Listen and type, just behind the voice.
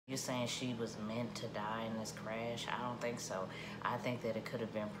You're saying she was meant to die in this crash? I don't think so. I think that it could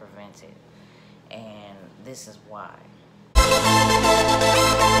have been prevented. And this is why. It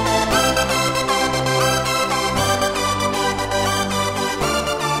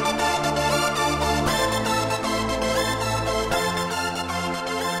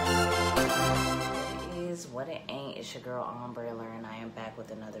is what it ain't. It's your girl AMBREALERTT, and I am back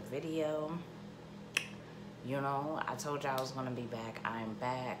with another video. You know, I told y'all I was gonna be back. I'm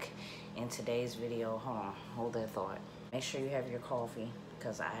back. In today's video, hold that thought. Make sure you have your coffee,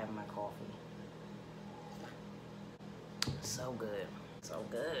 because I have my coffee. So good, so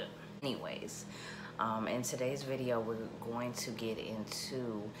good. Anyways, in today's video, we're going to get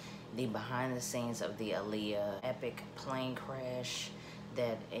into the behind the scenes of the Aaliyah epic plane crash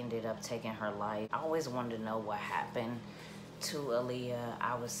that ended up taking her life. I always wanted to know what happened to Aaliyah.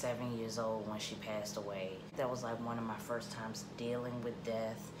 I was 7 years old when she passed away. That was like one of my first times dealing with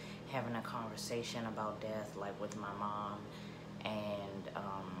death, having a conversation about death, like with my mom, and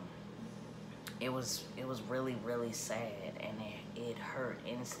it was really, really sad, and it hurt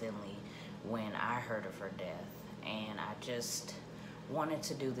instantly when I heard of her death. And I just wanted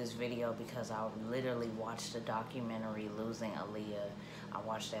to do this video because I literally watched the documentary Losing Aaliyah. I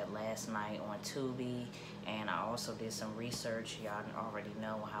watched that last night on TUBI, and I also did some research. Y'all already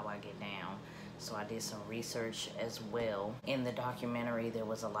know how I get down, so I did some research as well. In the documentary, there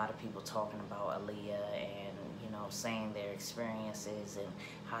was a lot of people talking about Aaliyah and, you know, saying their experiences and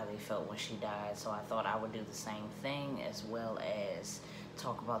how they felt when she died. So I thought I would do the same thing, as well as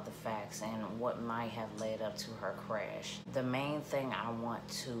talk about the facts and what might have led up to her crash. The main thing I want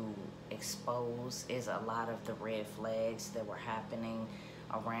to expose is a lot of the red flags that were happening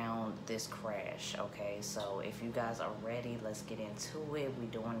around this crash. Okay, so if you guys are ready, let's get into it.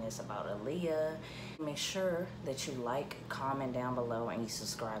 We're doing this about Aaliyah. Make sure that you like, comment down below, and you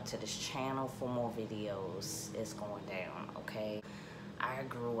subscribe to this channel for more videos. It's going down, okay? I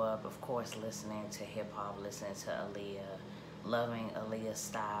grew up, of course, listening to hip-hop, listening to Aaliyah, loving Aaliyah's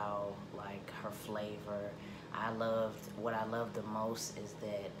style, like her flavor. What I loved the most is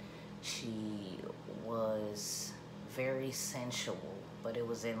that she was very sensual, but it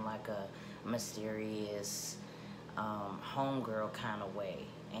was in like a mysterious homegirl kind of way.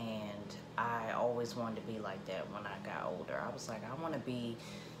 And I always wanted to be like that when I got older. I was like, I want to be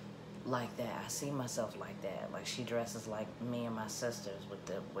like that. I see myself like that. Like, she dresses like me and my sisters with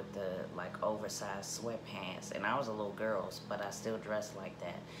the like oversized sweatpants, and I was a little girl, but I still dressed like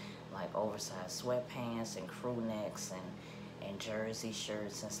that, like oversized sweatpants and crew necks and jersey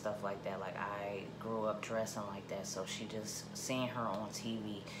shirts and stuff like that. Like, I grew up dressing like that. So she just, seeing her on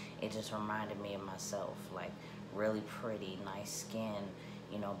TV, it just reminded me of myself. Like, really pretty, nice skin,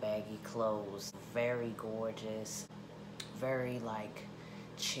 you know, baggy clothes, very gorgeous, very like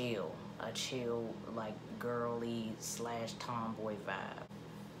chill, a chill, like girly / tomboy vibe.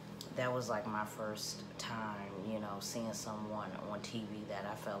 That was like my first time, you know, seeing someone on TV that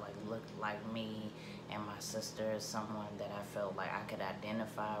I felt like looked like me and my sister, someone that I felt like I could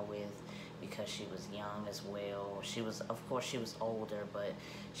identify with, because she was young as well. She was, of course, she was older, but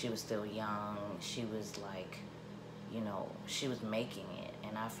she was still young. She was like, you know, she was making it,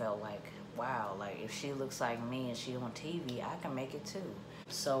 and I felt like, wow, like if she looks like me and she on TV, I can make it too.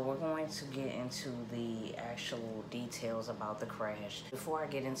 So we're going to get into the actual details about the crash. Before I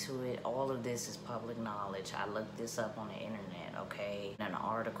get into it, all of this is public knowledge. I looked this up on the internet, okay? In an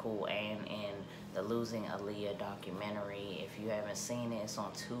article and in the Losing Aaliyah documentary. If you haven't seen it, it's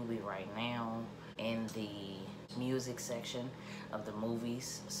on TUBI right now in the music section of the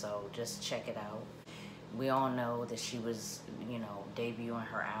movies. So just check it out. We all know that she was, you know, debuting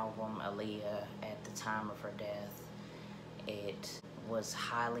her album, Aaliyah, at the time of her death. It was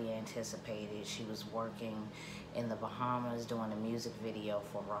highly anticipated. She was working in the Bahamas doing a music video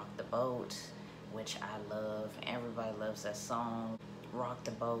for Rock the Boat, which I love. Everybody loves that song. Rock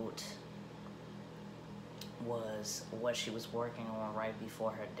the Boat was what she was working on right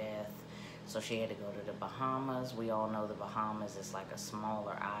before her death. So she had to go to the Bahamas. We all know the Bahamas is like a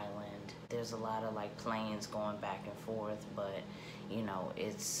smaller island. There's a lot of like planes going back and forth, but you know,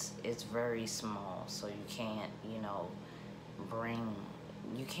 it's very small. So you can't, you know,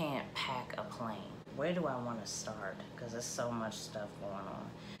 you can't pack a plane. Where do I want to start? Because there's so much stuff going on.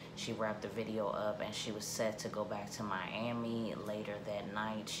 She wrapped the video up and she was set to go back to Miami later that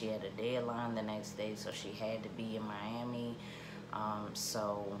night. She had a deadline the next day, so she had to be in Miami.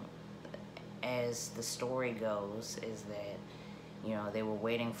 So as the story goes, is that, you know, they were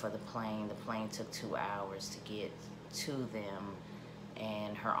waiting for the plane. The plane took 2 hours to get to them,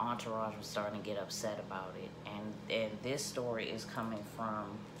 and her entourage was starting to get upset about it. And this story is coming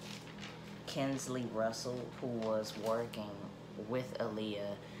from Kinsley Russell, who was working with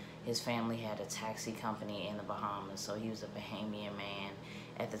Aaliyah. His family had a taxi company in the Bahamas, so he was a Bahamian man.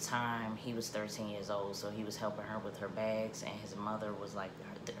 At the time, he was 13 years old, so he was helping her with her bags, and his mother was like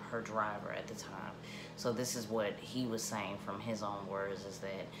her driver at the time. So this is what he was saying from his own words, is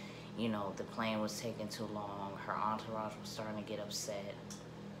that, you know, the plane was taking too long, her entourage was starting to get upset,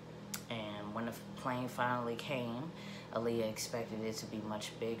 and when the plane finally came, Aaliyah expected it to be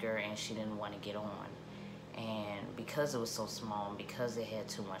much bigger, and she didn't want to get on. And because it was so small, and because it had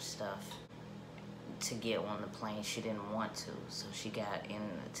too much stuff to get on the plane, she didn't want to. So she got in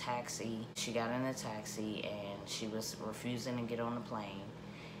the taxi. She got in the taxi, and she was refusing to get on the plane.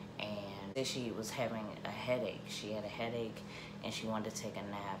 And she was having a headache. She had a headache, and she wanted to take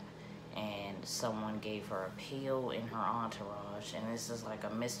a nap. And someone gave her a pill in her entourage, and this is like a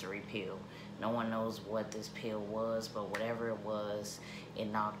mystery pill. No one knows what this pill was, but whatever it was,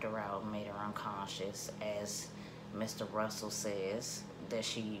 it knocked her out and made her unconscious. As Mr. Russell says, that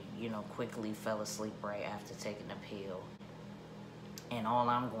she, you know, quickly fell asleep right after taking the pill. And all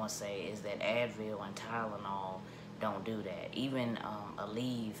I'm going to say is that Advil and Tylenol don't do that. Even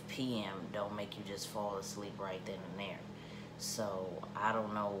Aaliyah PM don't make you just fall asleep right then and there. So I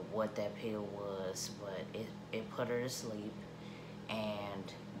don't know what that pill was, but it put her to sleep,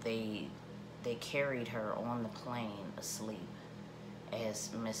 and they carried her on the plane asleep, as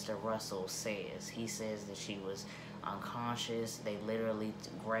Mr. Russell says. He says that she was unconscious. They literally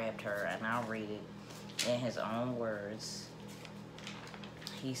grabbed her, and I'll read it in his own words.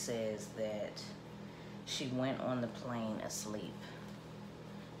 He says that she went on the plane asleep.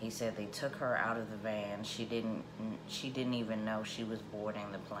 He said they took her out of the van. She didn't even know she was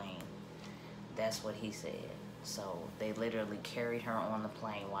boarding the plane. That's what he said. So they literally carried her on the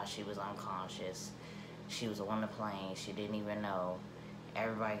plane while she was unconscious. She was on the plane. She didn't even know.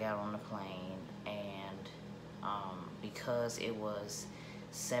 Everybody got on the plane, and because it was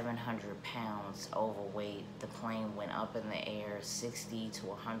 700 pounds overweight, the plane went up in the air 60 to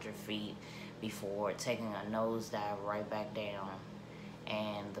 100 feet before taking a nosedive right back down.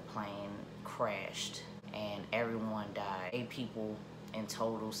 And the plane crashed, and everyone died. 8 people in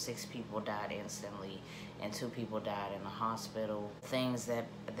total. 6 people died instantly, and 2 people died in the hospital. Things that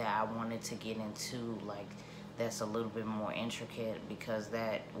I wanted to get into, like, that's a little bit more intricate, because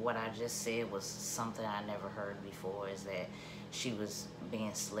that what I just said was something I never heard before, is that she was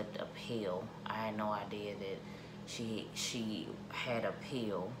being slipped a pill. I had no idea that she had a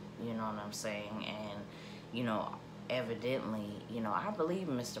pill, you know what I'm saying? And, you know, evidently, you know, I believe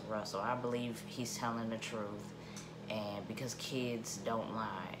Mr. Russell. I believe he's telling the truth, and because kids don't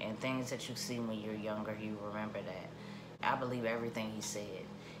lie, and things that you see when you're younger, you remember that. I believe everything he said.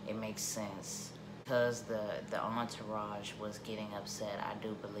 It makes sense. Because the entourage was getting upset, I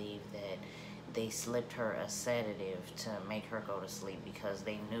do believe that they slipped her a sedative to make her go to sleep, because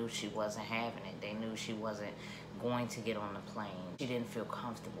they knew she wasn't having it. They knew she wasn't going to get on the plane. She didn't feel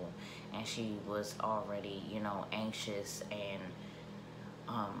comfortable, and she was already, you know, anxious and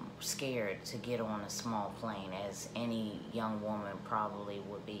scared to get on a small plane, as any young woman probably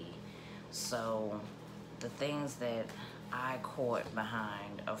would be. So the things that I caught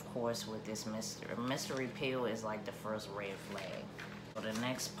behind, of course, with this mystery pill is like the first red flag. So the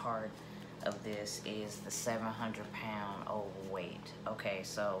next part of this is the 700-pound overweight. Okay,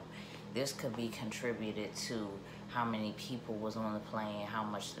 so this could be contributed to how many people was on the plane, how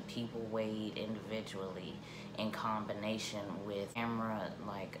much the people weighed individually, in combination with camera,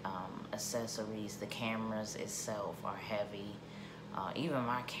 like accessories. The cameras itself are heavy. Even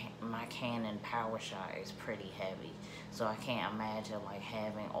my Canon PowerShot is pretty heavy, so I can't imagine like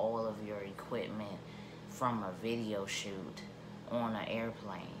having all of your equipment from a video shoot on an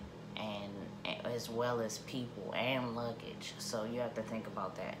airplane, and as well as people and luggage. So you have to think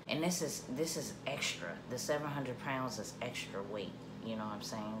about that. And this is extra. The 700 pounds is extra weight, you know what I'm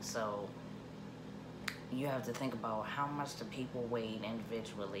saying? So you have to think about how much the people weighed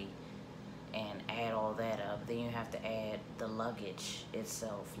individually and add all that up. Then you have to add the luggage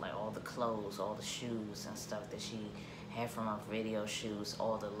itself, like all the clothes, all the shoes and stuff that she had from her video shoots,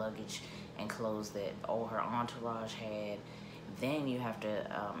 all the luggage and clothes that all her entourage had. Then you have to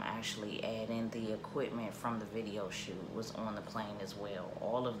actually add in the equipment from the video shoot was on the plane as well.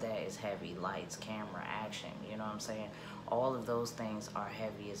 All of that is heavy. Lights, camera, action, you know what I'm saying? All of those things are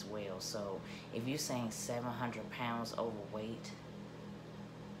heavy as well. So if you're saying 700 pounds overweight,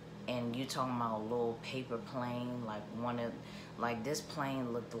 and you talking about a little paper plane, like this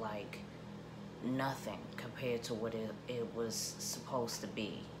plane looked like nothing compared to what it was supposed to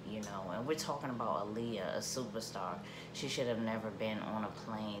be, you know. And we're talking about Aaliyah, a superstar. She should have never been on a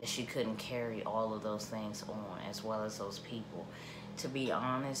plane. She couldn't carry all of those things on, as well as those people. To be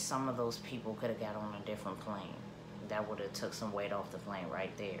honest, some of those people could have got on a different plane. That would have took some weight off the plane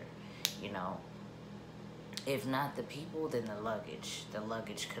right there, you know. If not the people, then the luggage. The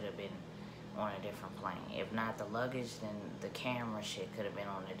luggage could have been on a different plane. If not the luggage, then the camera shit could have been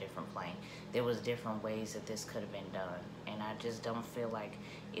on a different plane. There was different ways that this could have been done, and I just don't feel like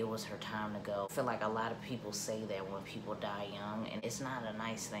it was her time to go. I feel like a lot of people say that when people die young, and it's not a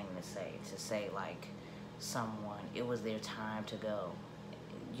nice thing to say like someone, it was their time to go.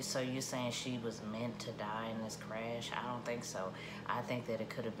 So you're saying she was meant to die in this crash? I don't think so. I think that it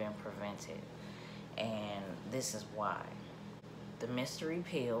could have been prevented, and this is why. The mystery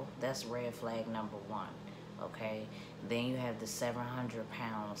pill, that's red flag number 1, okay? Then you have the 700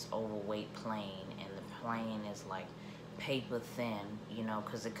 pounds overweight plane, and the plane is like paper thin, you know,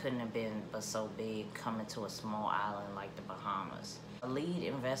 because it couldn't have been but so big coming to a small island like the Bahamas. A lead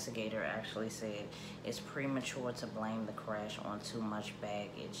investigator actually said it's premature to blame the crash on too much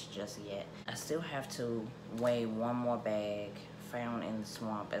baggage just yet. I still have to weigh one more bag found in the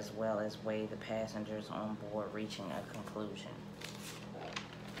swamp, as well as weigh the passengers on board, reaching a conclusion.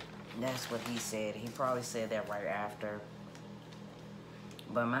 That's what he said. He probably said that right after.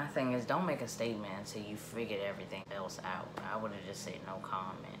 But my thing is, don't make a statement until you figured everything else out. I would have just said no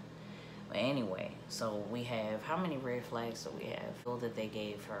comment. But anyway, so we have, how many red flags do we have? That they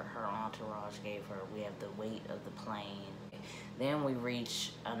gave her, her entourage gave her. We have the weight of the plane. Then we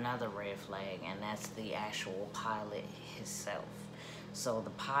reach another red flag, and that's the actual pilot himself. So the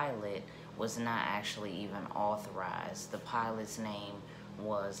pilot was not actually even authorized. The pilot's name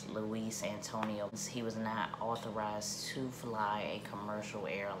was Luis Antonio. He was not authorized to fly a commercial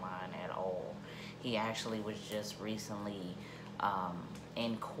airline at all. He actually was just recently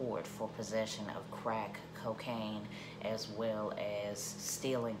in court for possession of crack cocaine, as well as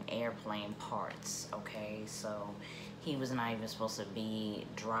stealing airplane parts, okay? So he was not even supposed to be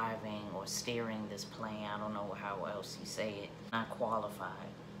driving or steering this plane. I don't know how else you say it. Not qualified.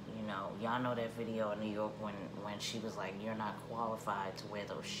 You know, y'all know that video in New York when she was like, you're not qualified to wear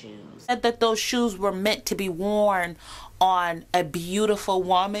those shoes. Said that those shoes were meant to be worn on a beautiful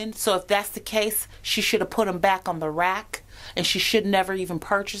woman. So if that's the case, she should have put them back on the rack, and she should never even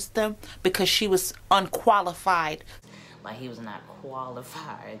purchase them because she was unqualified. Like, he was not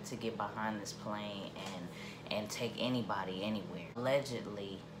qualified to get behind this plane and take anybody anywhere.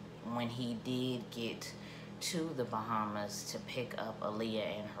 Allegedly, when he did get to the Bahamas to pick up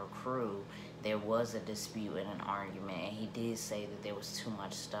Aaliyah and her crew, there was a dispute and an argument, and he did say that there was too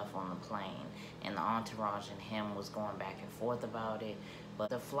much stuff on the plane, and the entourage and him was going back and forth about it, but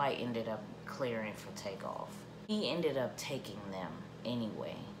the flight ended up clearing for takeoff. He ended up taking them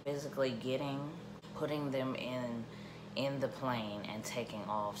anyway, physically putting them in the plane and taking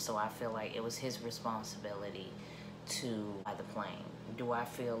off. So I feel like it was his responsibility to fly the plane. Do I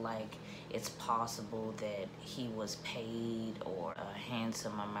feel like it's possible that he was paid or a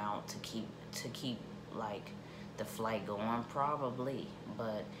handsome amount to keep like the flight going? Probably.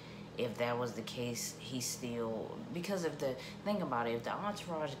 But if that was the case, he still, because think about it, if the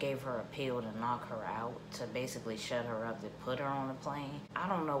entourage gave her a pill to knock her out, to basically shut her up, to put her on a plane, I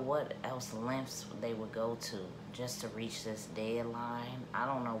don't know what else lengths they would go to just to reach this deadline. I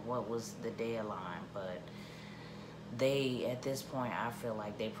don't know what was the deadline, but they, at this point, I feel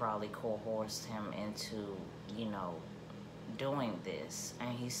like they probably coerced him into, you know, doing this. And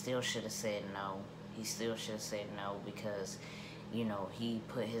he still should have said no. He still should have said no, because, you know, he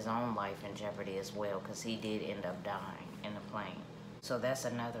put his own life in jeopardy as well, because he did end up dying in the plane. So that's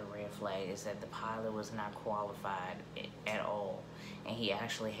another red flag, is that the pilot was not qualified at all. And he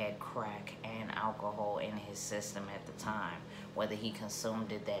actually had crack and alcohol in his system at the time. Whether he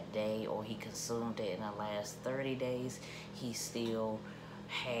consumed it that day or he consumed it in the last 30 days, he still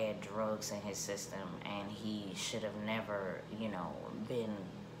had drugs in his system, and he should have never, you know, been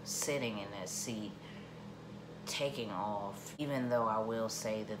sitting in that seat taking off. Even though I will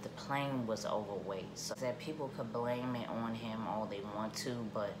say that the plane was overweight, so that people could blame it on him all they want to,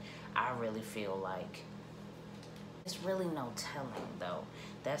 but I really feel like it's really no telling, though.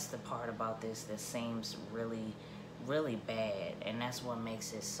 That's the part about this that seems really, really bad, and that's what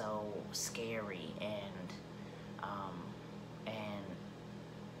makes it so scary. And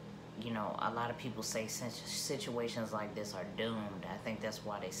you know, a lot of people say situations like this are doomed. I think that's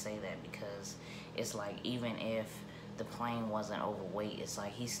why they say that, because it's like, even if the plane wasn't overweight, it's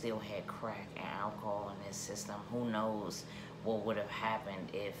like he still had crack and alcohol in his system. Who knows what would have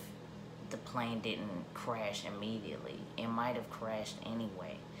happened if the plane didn't crash immediately. It might have crashed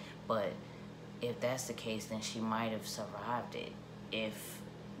anyway, but if that's the case, then she might have survived it if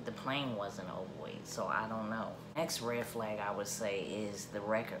the plane wasn't overweight. So I don't know. Next red flag I would say is the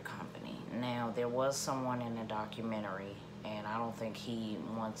record company. Now, there was someone in the documentary, and I don't think he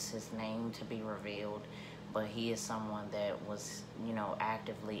wants his name to be revealed, but he is someone that was, you know,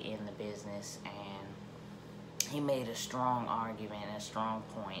 actively in the business, and he made a strong argument, a strong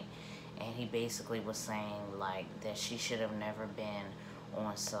point, and he basically was saying like that she should have never been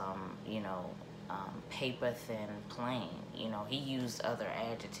on some, you know, paper thin plane. You know, he used other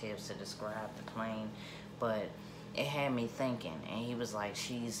adjectives to describe the plane, but it had me thinking. And he was like,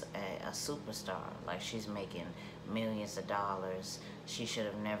 she's a superstar, like she's making millions of dollars. She should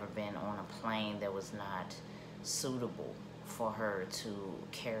have never been on a plane that was not suitable for her to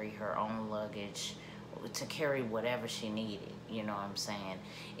carry her own luggage, to carry whatever she needed. You know what I'm saying?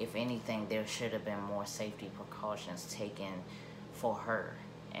 If anything, there should have been more safety precautions taken for her.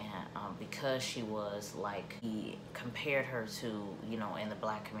 And because she was like, he compared her to, you know, in the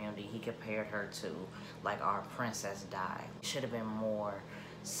black community, he compared her to like our Princess Di. Should have been more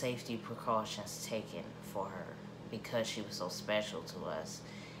safety precautions taken for her because she was so special to us.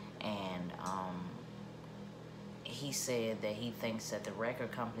 And he said that he thinks that the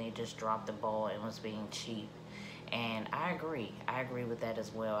record company just dropped the ball and was being cheap. And I agree with that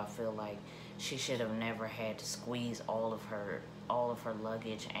as well. I feel like she should have never had to squeeze all of her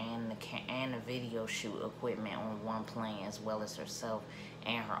luggage and the video shoot equipment on one plane, as well as herself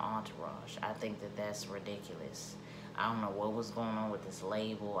and her entourage. I think that that's ridiculous. I don't know what was going on with this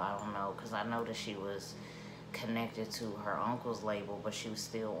label. I don't know, because I know that she was connected to her uncle's label, but she was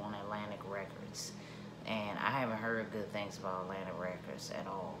still on Atlantic Records. And I haven't heard good things about Atlantic Records at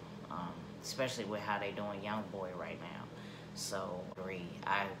all, especially with how they doing Young Boy right now. So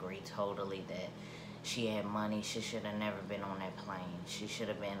I agree totally that she had money. She should have never been on that plane. She should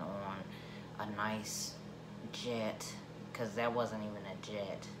have been on a nice jet, because that wasn't even a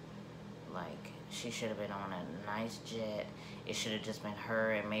jet. Like, she should have been on a nice jet. It should have just been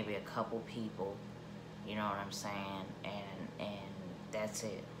her and maybe a couple people, you know what I'm saying, and that's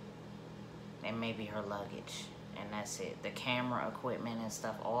it. And maybe her luggage, and that's it. The camera equipment and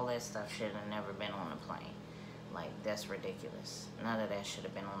stuff, all that stuff should have never been on a plane. Like, that's ridiculous. None of that should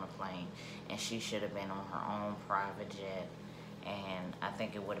have been on a plane, and she should have been on her own private jet, and I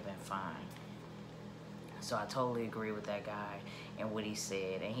think it would have been fine. So I totally agree with that guy and what he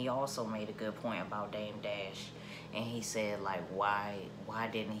said. And he also made a good point about Dame Dash, and he said, like, why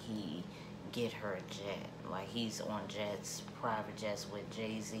didn't he get her a jet? Like, he's on jets, private jets with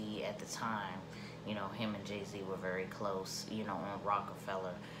Jay-Z at the time. You know, him and Jay-Z were very close, you know, on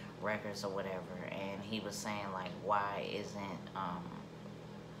Rockefeller Records or whatever. And he was saying, like, why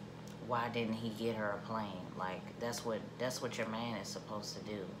didn't he get her a plane? Like, that's what your man is supposed to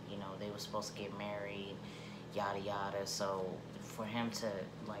do. You know, they were supposed to get married, yada yada. So for him to,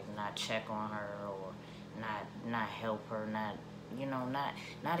 like, not check on her, or not help her, not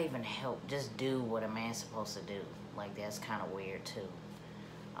even help, just do what a man's supposed to do. Like, that's kind of weird too.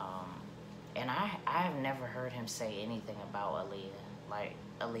 And I've never heard him say anything about Aaliyah, like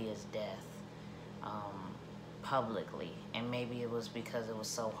Aaliyah's death, publicly. And maybe it was because it was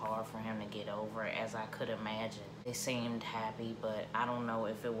so hard for him to get over it, as I could imagine. They seemed happy, but I don't know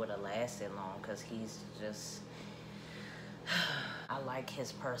if it would have lasted long, because he's just, I like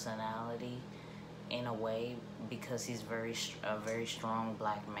his personality in a way, because he's a very strong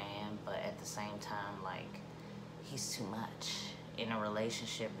black man, but at the same time, like, he's too much. In a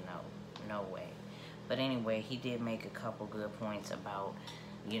relationship, no way. But anyway, he did make a couple good points about,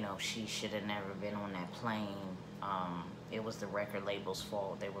 you know, she should have never been on that plane. It was the record label's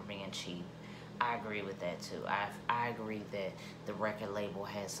fault. They were being cheap. I agree with that too. I agree that the record label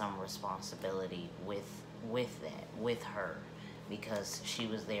has some responsibility with her, because she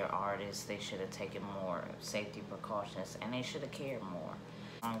was their artist. They should have taken more safety precautions, and they should have cared more.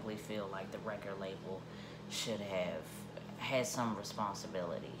 I strongly feel like the record label should have had some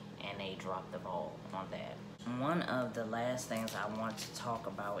responsibility, and they dropped the ball on that. One of the last things I want to talk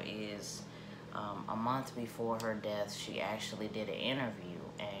about is a month before her death, she actually did an interview,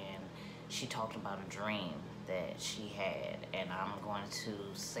 and she talked about a dream that she had, and I'm going to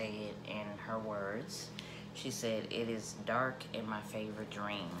say it in her words. She said, "It is dark in my favorite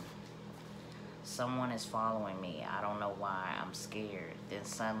dream. Someone is following me. I don't know why. I'm scared. Then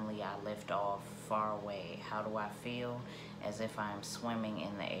suddenly I lift off far away. How do I feel? As if I am swimming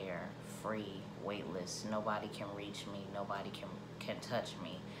in the air, free, weightless. Nobody can reach me. Nobody can touch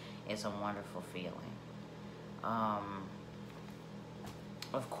me. It's a wonderful feeling."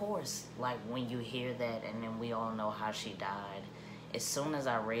 of course, like when you hear that, and then we all know how she died, as soon as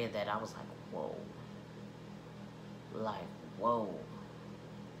I read that, I was like, whoa. Like, whoa.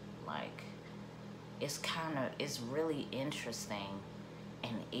 Like, it's really interesting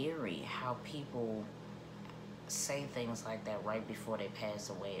and eerie how people say things like that right before they pass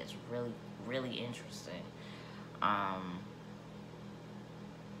away. It's really, really interesting.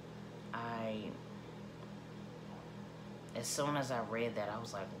 As soon as I read that, I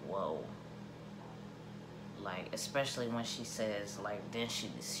was like, whoa. Like, especially when she says, like, then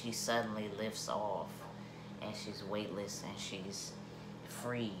she suddenly lifts off and she's weightless and she's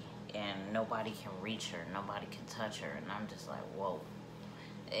free and nobody can reach her, nobody can touch her. And I'm just like, whoa.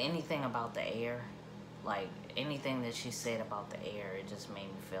 Anything about the air, like anything that she said about the air, it just made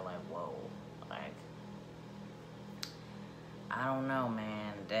me feel like, whoa. Like, I don't know,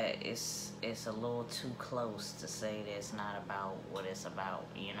 man. It's a little too close to say that it's not about what it's about.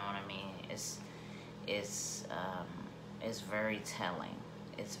 You know what I mean? It's very telling.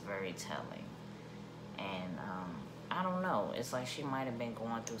 It's very telling. And I don't know. It's like she might have been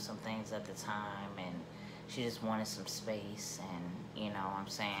going through some things at the time, and she just wanted some space. And you know what I'm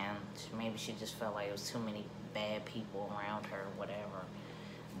saying, maybe she just felt like it was too many bad people around her, whatever.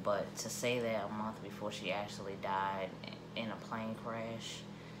 But to say that a month before she actually died in a plane crash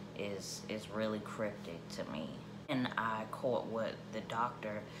is really cryptic to me. And I caught what the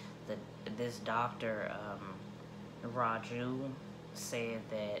doctor, this doctor, Raju, said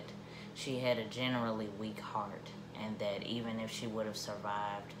that she had a generally weak heart, and that even if she would have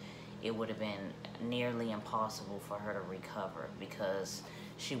survived, it would have been nearly impossible for her to recover because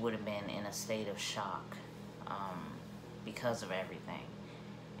she would have been in a state of shock because of everything.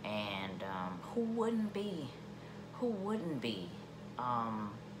 And who wouldn't be? Who wouldn't be?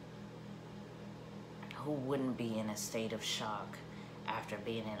 Who wouldn't be in a state of shock after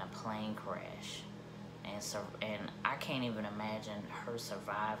being in a plane crash? And I can't even imagine her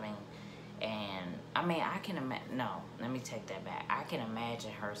surviving. And I mean, I can imagine. No, let me take that back. I can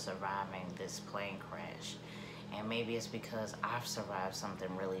imagine her surviving this plane crash, and maybe it's because I've survived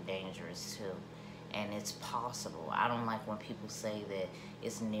something really dangerous too. And it's possible. I don't like when people say that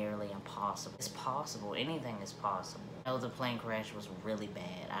it's nearly impossible. It's possible. Anything is possible. I know the plane crash was really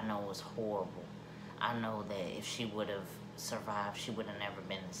bad. I know it was horrible. I know that if she would have survived, she would have never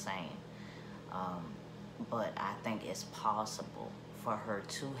been the same. But I think it's possible for her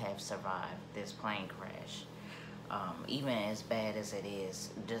to have survived this plane crash. Even as bad as it is,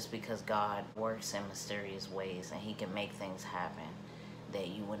 just because God works in mysterious ways and he can make things happen that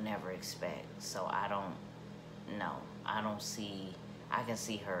you would never expect. So I can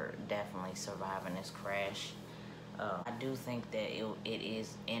see her definitely surviving this crash. I do think that it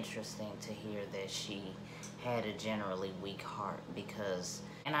is interesting to hear that she had a generally weak heart, because,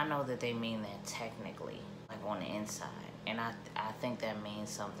 and I know that they mean that technically, like on the inside, and I think that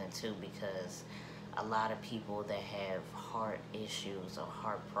means something too, because a lot of people that have heart issues or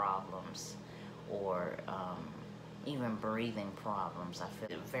heart problems, or even breathing problems, I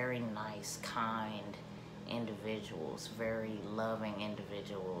feel very nice, kind individuals, very loving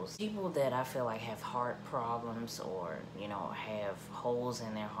individuals. People that I feel like have heart problems, or you know, have holes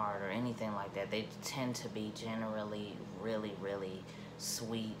in their heart or anything like that, they tend to be generally really, really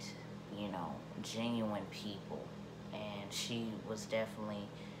sweet, you know, genuine people. And she was definitely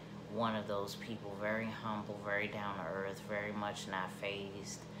one of those people, very humble, very down to earth, very much not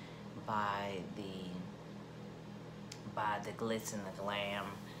fazed by the glitz and the glam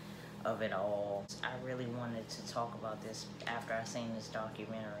of it all. I really wanted to talk about this after I seen this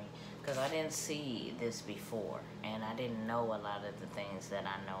documentary, because I didn't see this before, and I didn't know a lot of the things that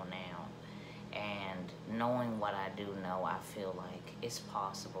I know now. And knowing what I do know, I feel like it's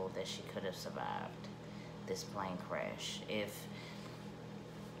possible that she could have survived this plane crash. If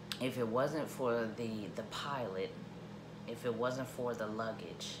it wasn't for the pilot, if it wasn't for the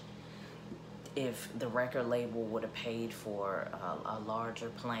luggage, if the record label would have paid for a larger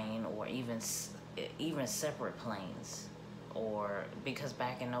plane, or even separate planes, or because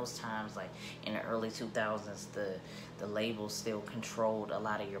back in those times, like in the early 2000s, the labels still controlled a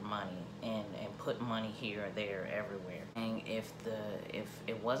lot of your money and put money here, there, everywhere. And if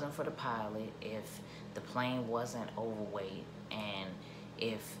it wasn't for the pilot, if the plane wasn't overweight, and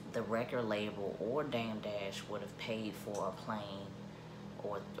if the record label or Dame Dash would have paid for a plane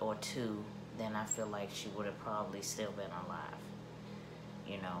or two, then I feel like she would have probably still been alive,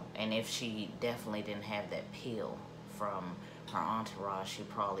 you know. And if she definitely didn't have that pill from her entourage, she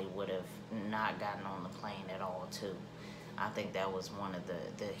probably would have not gotten on the plane at all too. I think that was one of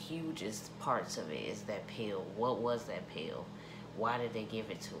the hugest parts of it, is that pill. What was that pill? why did they give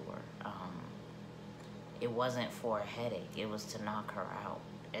it to her? It wasn't for a headache. It was to knock her out,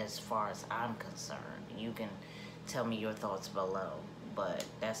 as far as I'm concerned. You can tell me your thoughts below, but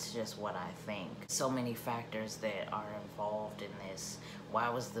that's just what I think. So many factors that are involved in this. Why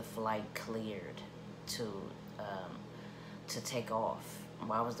was the flight cleared to take off?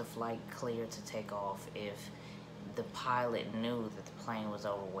 Why was the flight cleared to take off if the pilot knew that the plane was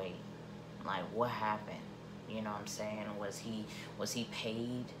overweight? Like, what happened? You know what I'm saying? Was he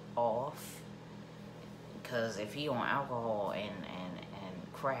paid off? Because if he on alcohol and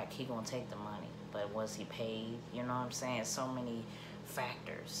crack, he gonna take the money. But was he paid? You know what I'm saying? So many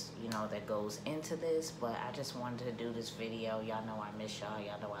factors, you know, that goes into this. But I just wanted to do this video. Y'all know I miss y'all.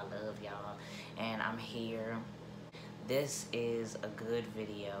 Y'all know I love y'all. And I'm here. This is a good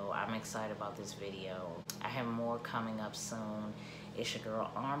video. I'm excited about this video. I have more coming up soon. It's your girl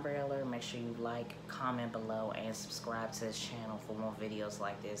AMBREALERTT. Make sure you like, comment below, and subscribe to this channel for more videos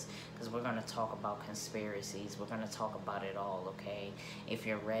like this, because we're going to talk about conspiracies. We're going to talk about it all, okay? If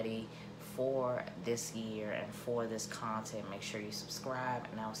you're ready for this year and for this content, make sure you subscribe,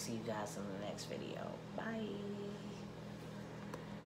 and I'll see you guys in the next video. Bye.